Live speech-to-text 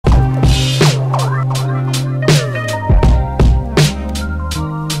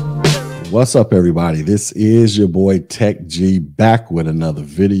What's up, everybody? This is your boy Tech G back with another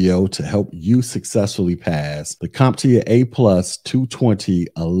video to help you successfully pass the CompTIA A+ 220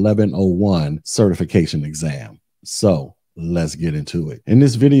 1101 certification exam. So let's get into it. In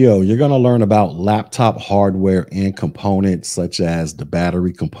this video, you're going to learn about laptop hardware and components such as the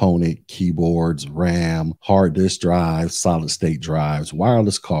battery component, keyboards, RAM, hard disk drives, solid state drives,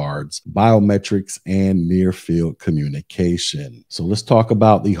 wireless cards, biometrics, and near field communication. So let's talk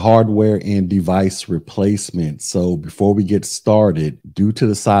about the hardware and device replacement. So before we get started, due to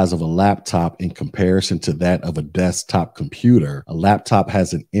the size of a laptop in comparison to that of a desktop computer, a laptop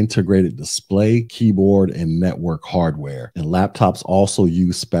has an integrated display, keyboard, and network hardware. And laptops also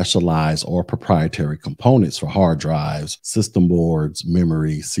use specialized or proprietary components for hard drives, system boards,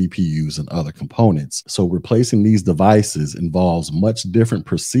 memory, CPUs, and other components. So replacing these devices involves much different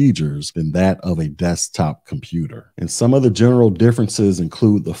procedures than that of a desktop computer. And some of the general differences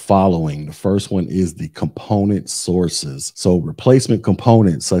include the following. The first one is the component sources. So replacement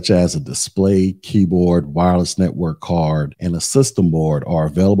components such as a display, keyboard, wireless network card, and a system board are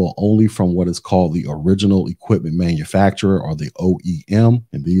available only from what is called the original equipment manufacturer, or the OEM,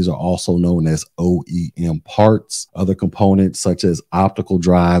 and these are also known as OEM parts. Other components such as optical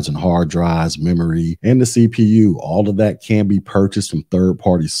drives and hard drives, memory, and the CPU, all of that can be purchased from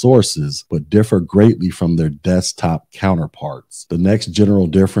third-party sources, but differ greatly from their desktop counterparts. The next general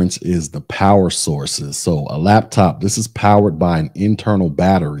difference is the power sources. So a laptop, this is powered by an internal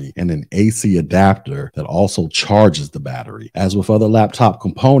battery and an AC adapter that also charges the battery. As with other laptop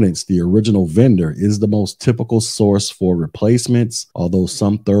components, the original vendor is the most typical source for replacements, although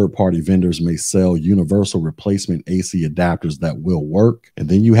some third-party vendors may sell universal replacement AC adapters that will work. And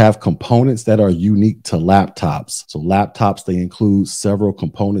then you have components that are unique to laptops. So laptops, they include several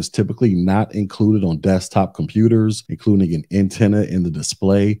components typically not included on desktop computers, including an antenna in the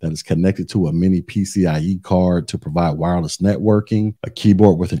display that is connected to a mini PCIe card to provide wireless networking, a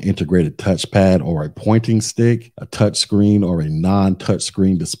keyboard with an integrated touchpad or a pointing stick, a touchscreen or a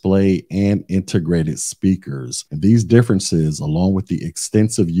non-touchscreen display, and integrated speakers. And these differences, along with the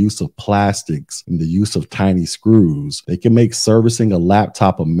extensive use of plastics and the use of tiny screws, they can make servicing a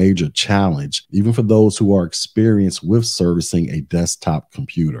laptop a major challenge, even for those who are experienced with servicing a desktop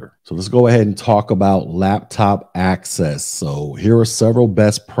computer. So let's go ahead and talk about laptop access. So here are several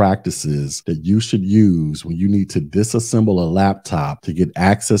best practices that you should use when you need to disassemble a laptop to get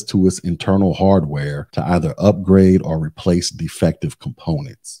access to its internal hardware to either upgrade or replace defective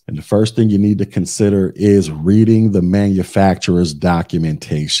components. And the first thing you need to consider is reading the manufacturer's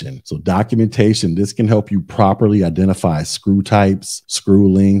documentation. So documentation, this can help you properly identify screw types,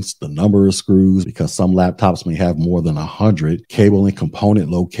 screw lengths, the number of screws, because some laptops may have more than 100, cable and component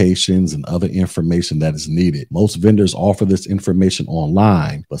locations, and other information that is needed. Most vendors offer this information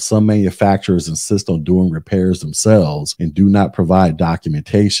online, but some manufacturers insist on doing repairs themselves and do not provide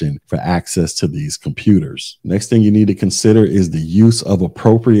documentation for access to these computers. Next thing you need to consider is the use of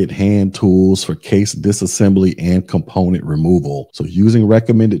appropriate hand tools for case disassembly and component removal. So using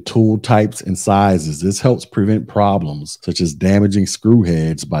recommended tool types and sizes, this helps prevent problems such as damaging screw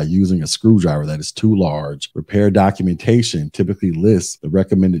heads by using a screwdriver that is too large. Repair documentation typically lists the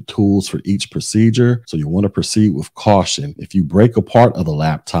recommended tools for each procedure, so you want to proceed with caution. If you break a part of the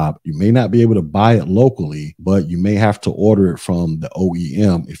laptop, you may not be able to buy it locally, but you may have to order it from the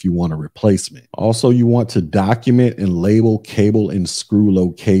OEM if you want a replacement. Also, you want to document and label cable and screw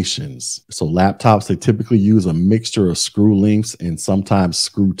locations. So laptops, they typically use a mixture of screw lengths and sometimes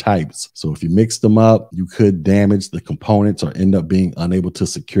screw types. So if you mix them up, you could damage the components or end up being unable to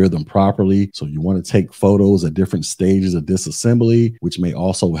secure them properly. So you want to take photos at different stages of disassembly, which may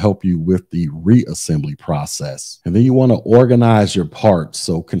also help you with the reassembly process. And then you want to organize your parts.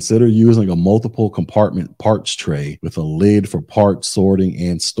 So consider using a multiple compartment parts tray with a lid for part sorting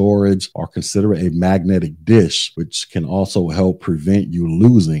and storage, or consider a magnetic dish, which can also help prevent you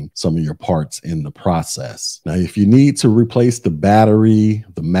losing some of your parts in the process. Now, if you need to replace the battery,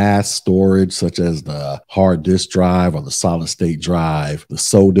 the mass storage, such as the hard disk drive or the solid state drive, the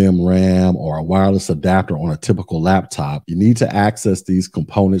SODIMM RAM, or a wireless adapter on a typical laptop, you need to access these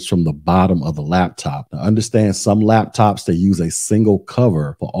components from the bottom of the laptop. Now, understand some laptops, they use a single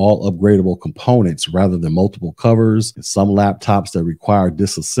cover for all upgradable components rather than multiple covers. And some laptops that require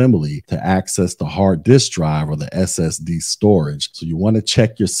disassembly to access the hard disk drive or the SSD storage. So you want to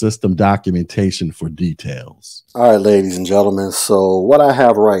check your system documentation for details. All right, ladies and gentlemen, so what I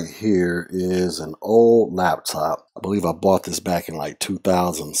have right here is an old laptop. I believe I bought this back in like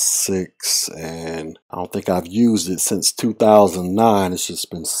 2006, and I don't think I've used it since 2009. It's just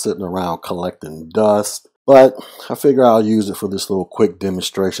been sitting around collecting dust. but I figure I'll use it for this little quick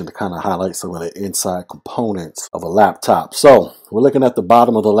demonstration to kind of highlight some of the inside components of a laptop. So we're looking at the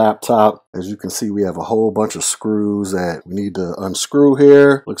bottom of the laptop. As you can see, we have a whole bunch of screws that we need to unscrew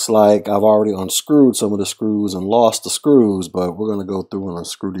here. Looks like I've already unscrewed some of the screws and lost the screws, but we're going to go through and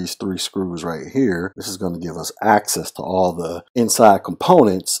unscrew these 3 screws right here. This is going to give us access to all the inside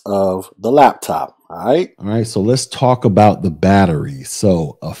components of the laptop. All right, so let's talk about the battery.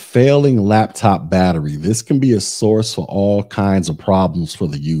 So a failing laptop battery, this can be a source for all kinds of problems for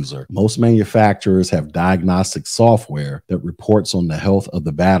the user. Most manufacturers have diagnostic software that reports on the health of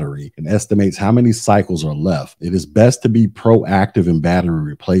the battery and estimates how many cycles are left. It is best to be proactive in battery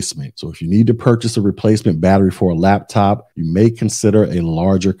replacement. So if you need to purchase a replacement battery for a laptop, you may consider a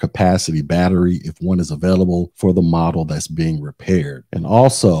larger capacity battery if one is available for the model that's being repaired. And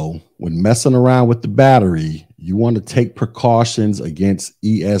also, when messing around with the battery, you want to take precautions against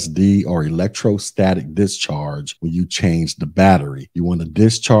ESD or electrostatic discharge when you change the battery. You want to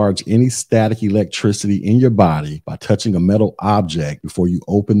discharge any static electricity in your body by touching a metal object before you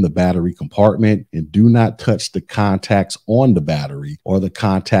open the battery compartment, and do not touch the contacts on the battery or the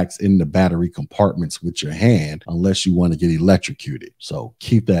contacts in the battery compartments with your hand unless you want to get electrocuted. So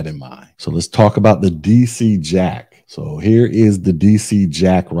keep that in mind. So let's talk about the DC jack. So here is the DC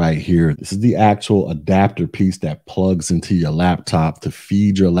jack right here. This is the actual adapter piece that plugs into your laptop to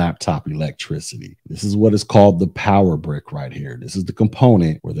feed your laptop electricity. This is what is called the power brick right here. This is the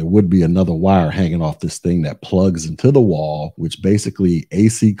component where there would be another wire hanging off this thing that plugs into the wall, which basically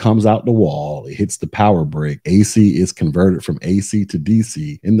AC comes out the wall. It hits the power brick. AC is converted from AC to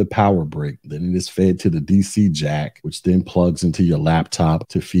DC in the power brick. Then it is fed to the DC jack, which then plugs into your laptop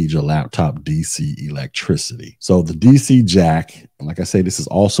to feed your laptop DC electricity. So the DC jack, like I say, this is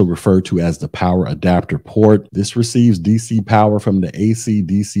also referred to as the power adapter port. This receives DC power from the AC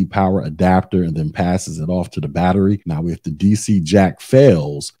DC power adapter and then passes it off to the battery. Now, if the DC jack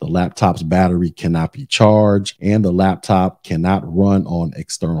fails, the laptop's battery cannot be charged and the laptop cannot run on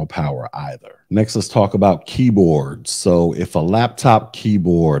external power either. Next, let's talk about keyboards. So if a laptop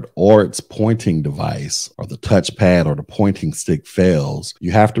keyboard or its pointing device or the touchpad or the pointing stick fails,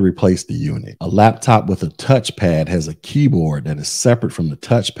 you have to replace the unit. A laptop with a touchpad has a keyboard that is separate from the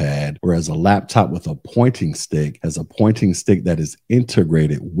touchpad, whereas a laptop with a pointing stick has a pointing stick that is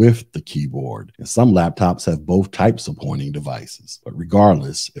integrated with the keyboard. And some laptops have both types of pointing devices. But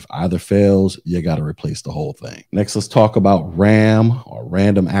regardless, if either fails, you got to replace the whole thing. Next, let's talk about RAM or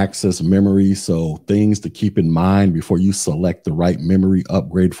random access memory. So things to keep in mind before you select the right memory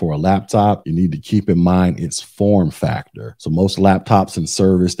upgrade for a laptop, you need to keep in mind its form factor. So most laptops in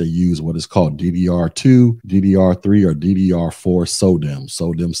service, they use what is called DDR2, DDR3, or DDR4 SODIMM.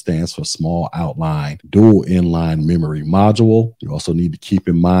 SODIMM stands for small outline dual inline memory module. You also need to keep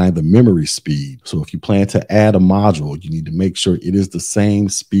in mind the memory speed. So if you plan to add a module, you need to make sure it is the same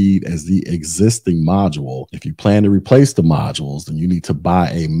speed as the existing module. If you plan to replace the modules, then you need to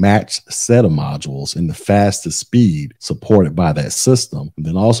buy a matched set of modules in the fastest speed supported by that system. And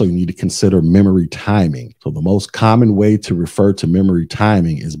then also you need to consider memory timing. So the most common way to refer to memory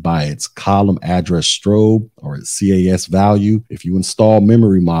timing is by its column address strobe or its CAS value. If you install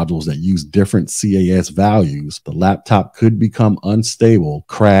memory modules that use different CAS values, the laptop could become unstable,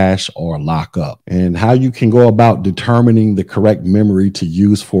 crash, or lock up. And how you can go about determining the correct memory to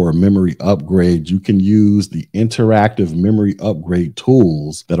use for a memory upgrade, you can use the interactive memory upgrade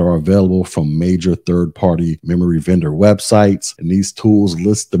tools that are available from major third-party memory vendor websites. And these tools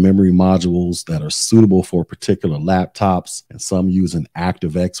list the memory modules that are suitable for particular laptops, and some use an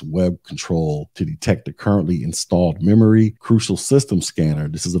ActiveX web control to detect the currently installed memory. Crucial System Scanner,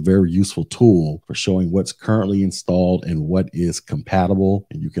 this is a very useful tool for showing what's currently installed and what is compatible.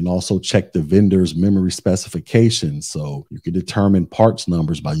 And you can also check the vendor's memory specifications, so you can determine parts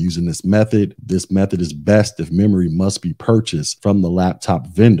numbers by using this method. This method is best if memory must be purchased from the laptop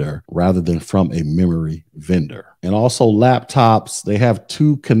vendor rather than from a memory vendor. And also laptops, they have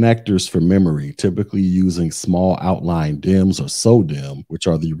 2 connectors for memory, typically using small outline DIMMs or SODIMM, which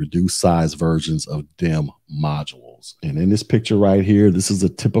are the reduced size versions of DIMM modules. And in this picture right here, this is a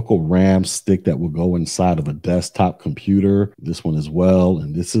typical RAM stick that will go inside of a desktop computer. This one as well.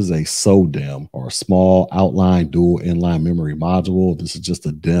 And this is a SODIMM, or a small outline dual inline memory module. This is just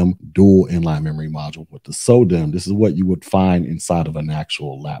a DIMM dual inline memory module. With the SODIMM, this is what you would find inside of an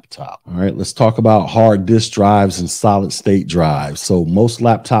actual laptop. All right, let's talk about hard disk drives and solid state drives. So most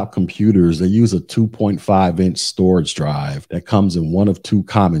laptop computers, they use a 2.5-inch storage drive that comes in one of 2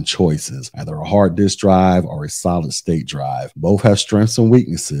 common choices, either a hard disk drive or a solid solid state drive. Both have strengths and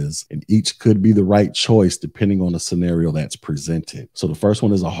weaknesses, and each could be the right choice depending on the scenario that's presented. So the first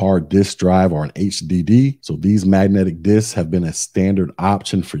one is a hard disk drive or an HDD. So these magnetic disks have been a standard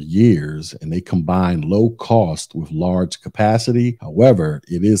option for years, and they combine low cost with large capacity. However,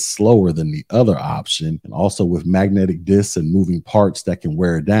 it is slower than the other option, and also with magnetic disks and moving parts that can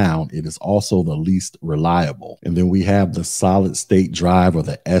wear down, it is also the least reliable. And then we have the solid state drive or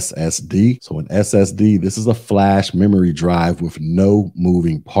the SSD. So an SSD, this is a flash memory drive with no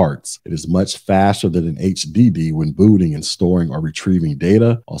moving parts. It is much faster than an HDD when booting and storing or retrieving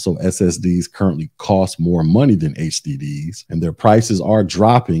data. Also, SSDs currently cost more money than HDDs, and their prices are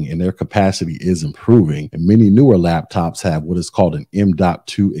dropping and their capacity is improving. And many newer laptops have what is called an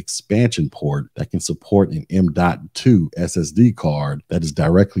M.2 expansion port that can support an M.2 SSD card that is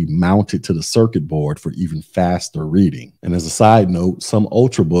directly mounted to the circuit board for even faster reading. And as a side note, some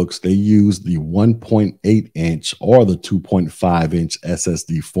Ultrabooks, they use the 1.8 inch or the 2.5 inch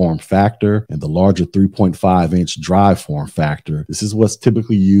SSD form factor and the larger 3.5 inch drive form factor. This is what's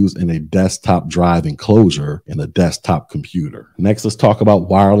typically used in a desktop drive enclosure in a desktop computer. Next, let's talk about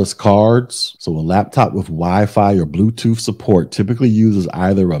wireless cards. So a laptop with Wi-Fi or Bluetooth support typically uses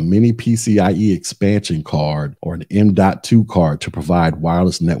either a mini PCIe expansion card or an M.2 card to provide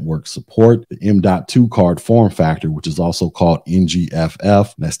wireless network support. The M.2 card form factor, which is also called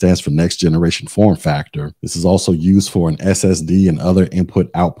NGFF, that stands for next generation form factor. This is also used for an SSD and other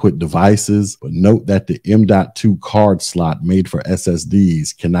input-output devices, but note that the M.2 card slot made for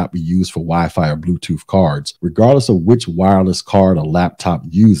SSDs cannot be used for Wi-Fi or Bluetooth cards. Regardless of which wireless card a laptop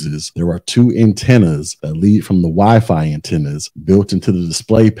uses, there are two antennas that lead from the Wi-Fi antennas built into the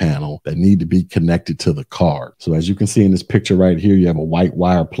display panel that need to be connected to the card. So as you can see in this picture right here, you have a white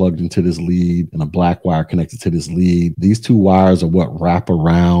wire plugged into this lead and a black wire connected to this lead. These two wires are what wrap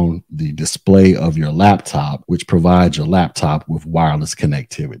around the display of your laptop, which provides your laptop with wireless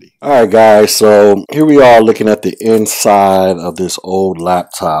connectivity. All right, guys, so here we are looking at the inside of this old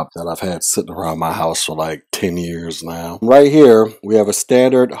laptop that I've had sitting around my house for like 10 years now. Right here, we have a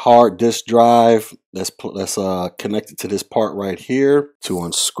standard hard disk drive that's connected to this part right here. To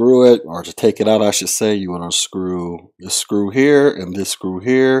unscrew it, or to take it out, I should say, you would unscrew this screw here and this screw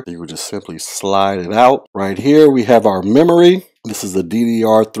here. You would just simply slide it out. Right here, we have our memory. This is a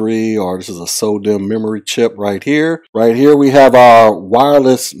DDR3 or this is a SODIMM memory chip right here. Right here we have our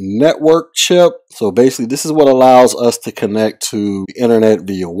wireless network chip. So basically this is what allows us to connect to the internet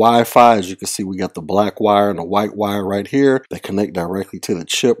via Wi-Fi. As you can see, we got the black wire and the white wire right here that connect directly to the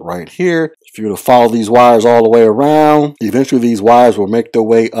chip right here. If you were to follow these wires all the way around, eventually these wires will make their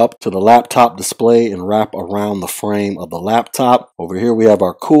way up to the laptop display and wrap around the frame of the laptop. Over here we have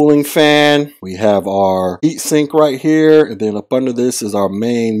our cooling fan. We have our heat sink right here, and then up under this is our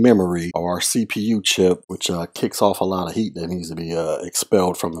main memory or our CPU chip, which kicks off a lot of heat that needs to be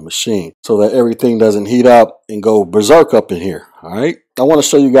expelled from the machine so that everything doesn't heat up and go berserk up in here. All right, I want to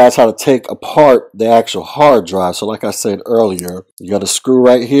show you guys how to take apart the actual hard drive. So like I said earlier, you got a screw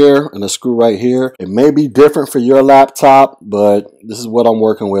right here and a screw right here. It may be different for your laptop, but this is what I'm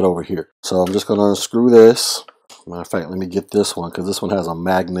working with over here. So I'm just going to unscrew this. Matter of fact, let me get this one because this one has a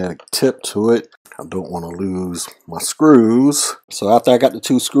magnetic tip to it. I don't want to lose my screws. So after I got the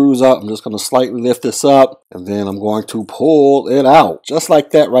two screws up, I'm just going to slightly lift this up and then I'm going to pull it out just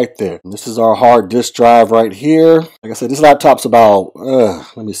like that right there. And this is our hard disk drive right here. Like I said, this laptop's about,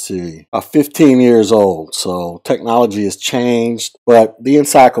 let me see, about 15 years old. So technology has changed, but the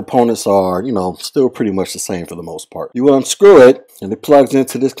inside components are, you know, still pretty much the same for the most part. You will unscrew it and it plugs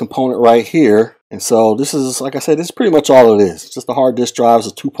into this component right here. And so this is, like I said, this is pretty much all it is. It's just a hard disk drive. It's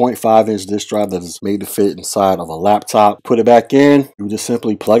a 2.5 inch disk drive that is made to fit inside of a laptop. Put it back in, you just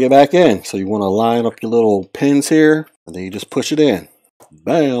simply plug it back in. So you want to line up your little pins here, and then you just push it in.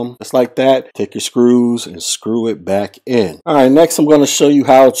 Bam, just like that. Take your screws and screw it back in. All right, next I'm going to show you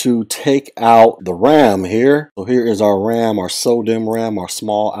how to take out the RAM here. So here is our RAM, our SODIMM RAM, our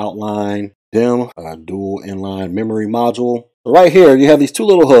small outline DIMM, dual inline memory module. So right here, you have these two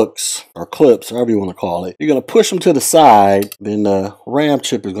little hooks, or clips, however you want to call it. You're going to push them to the side, then the RAM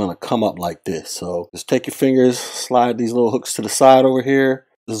chip is going to come up like this. So just take your fingers, slide these little hooks to the side over here.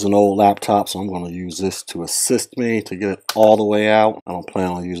 This is an old laptop, so I'm going to use this to assist me to get it all the way out. I don't plan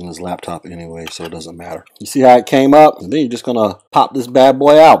on using this laptop anyway, so it doesn't matter. You see how it came up? And then you're just going to pop this bad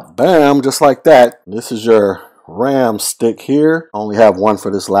boy out. Bam, just like that. This is your RAM stick here. I only have one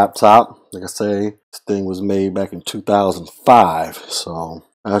for this laptop. Like I say, this thing was made back in 2005. So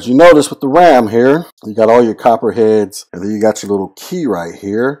as you notice with the RAM here, you got all your copper heads, and then you got your little key right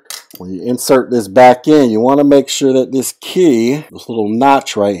here. When you insert this back in, you want to make sure that this key, this little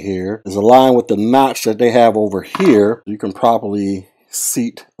notch right here, is aligned with the notch that they have over here. You can properly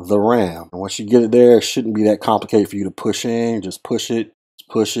seat the RAM. And once you get it there, it shouldn't be that complicated for you to push in. Just push it,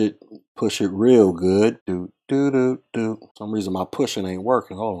 push it real good. For some reason my pushing ain't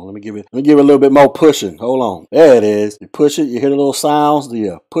working. Hold on, let me give it a little bit more pushing. Hold on. There it is. You push it, you hear the little sounds,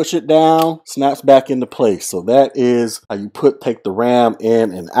 you push it down, snaps back into place. So that is how you take the RAM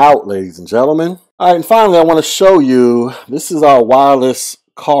in and out, ladies and gentlemen. All right, and finally I want to show you, this is our wireless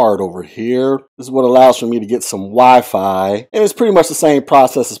card over here. This is what allows for me to get some Wi-Fi, and it's pretty much the same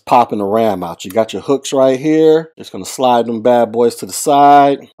process as popping the RAM out. You got your hooks right here. Just gonna slide them bad boys to the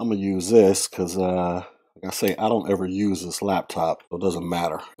side. I'm gonna use this because like I say, I don't ever use this laptop, so it doesn't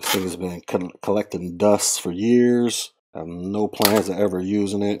matter. This thing has been collecting dust for years. I have no plans of ever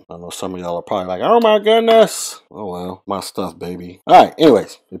using it. I know some of y'all are probably like, oh my goodness. Oh well, my stuff, baby. All right,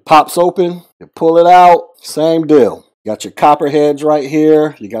 anyways, it pops open, you pull it out, same deal. You got your copper heads right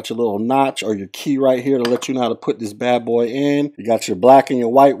here. You got your little notch or your key right here to let you know how to put this bad boy in. You got your black and your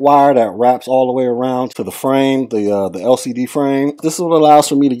white wire that wraps all the way around to the frame, the LCD frame. This is what allows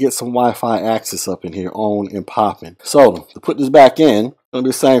for me to get some Wi-Fi access up in here, on and popping. So to put this back in, it's gonna be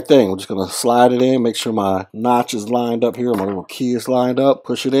the same thing. We're just gonna slide it in, make sure my notch is lined up here, my little key is lined up.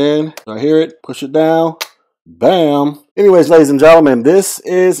 Push it in. I hear it. Push it down. Bam. Anyways, ladies and gentlemen, this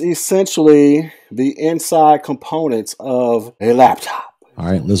is essentially the inside components of a laptop. All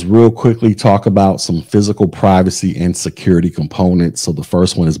right, let's real quickly talk about some physical privacy and security components. So the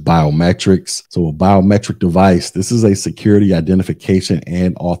first one is biometrics. So a biometric device, this is a security identification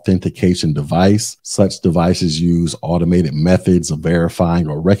and authentication device. Such devices use automated methods of verifying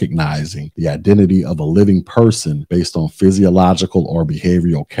or recognizing the identity of a living person based on physiological or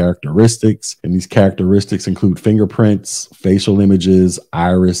behavioral characteristics. And these characteristics include fingerprints, facial images,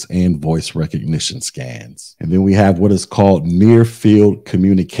 iris, and voice recognition scans. And then we have what is called near-field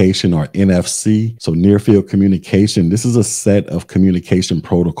communication, or NFC. So near field communication, this is a set of communication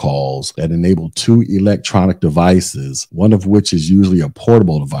protocols that enable two electronic devices, one of which is usually a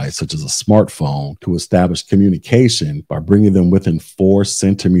portable device, such as a smartphone, to establish communication by bringing them within 4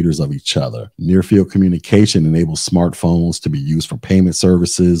 centimeters of each other. Near field communication enables smartphones to be used for payment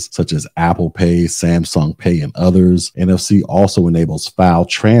services such as Apple Pay, Samsung Pay, and others. NFC also enables file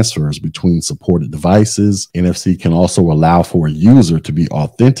transfers between supported devices. NFC can also allow for a user to be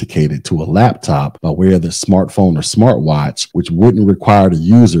authenticated to a laptop by way of the smartphone or smartwatch, which wouldn't require the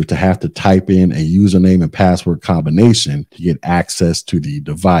user to have to type in a username and password combination to get access to the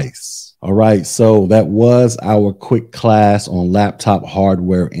device. All right, so that was our quick class on laptop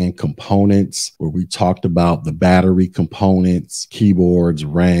hardware and components, where we talked about the battery components, keyboards,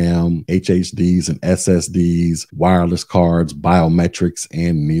 RAM, HDDs and SSDs, wireless cards, biometrics,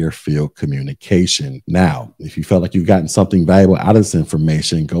 and near-field communication. Now, if you felt like you've gotten something valuable out of this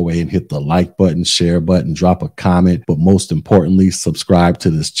information, go ahead and hit the like button, share button, drop a comment, but most importantly, subscribe to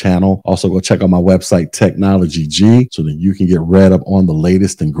this channel. Also, go check out my website, Technology G, so that you can get read up on the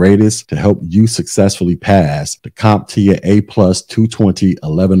latest and greatest to help you successfully pass the CompTIA A+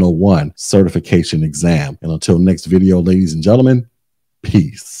 220-1101 certification exam. And until next video, ladies and gentlemen,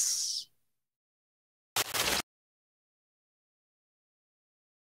 peace.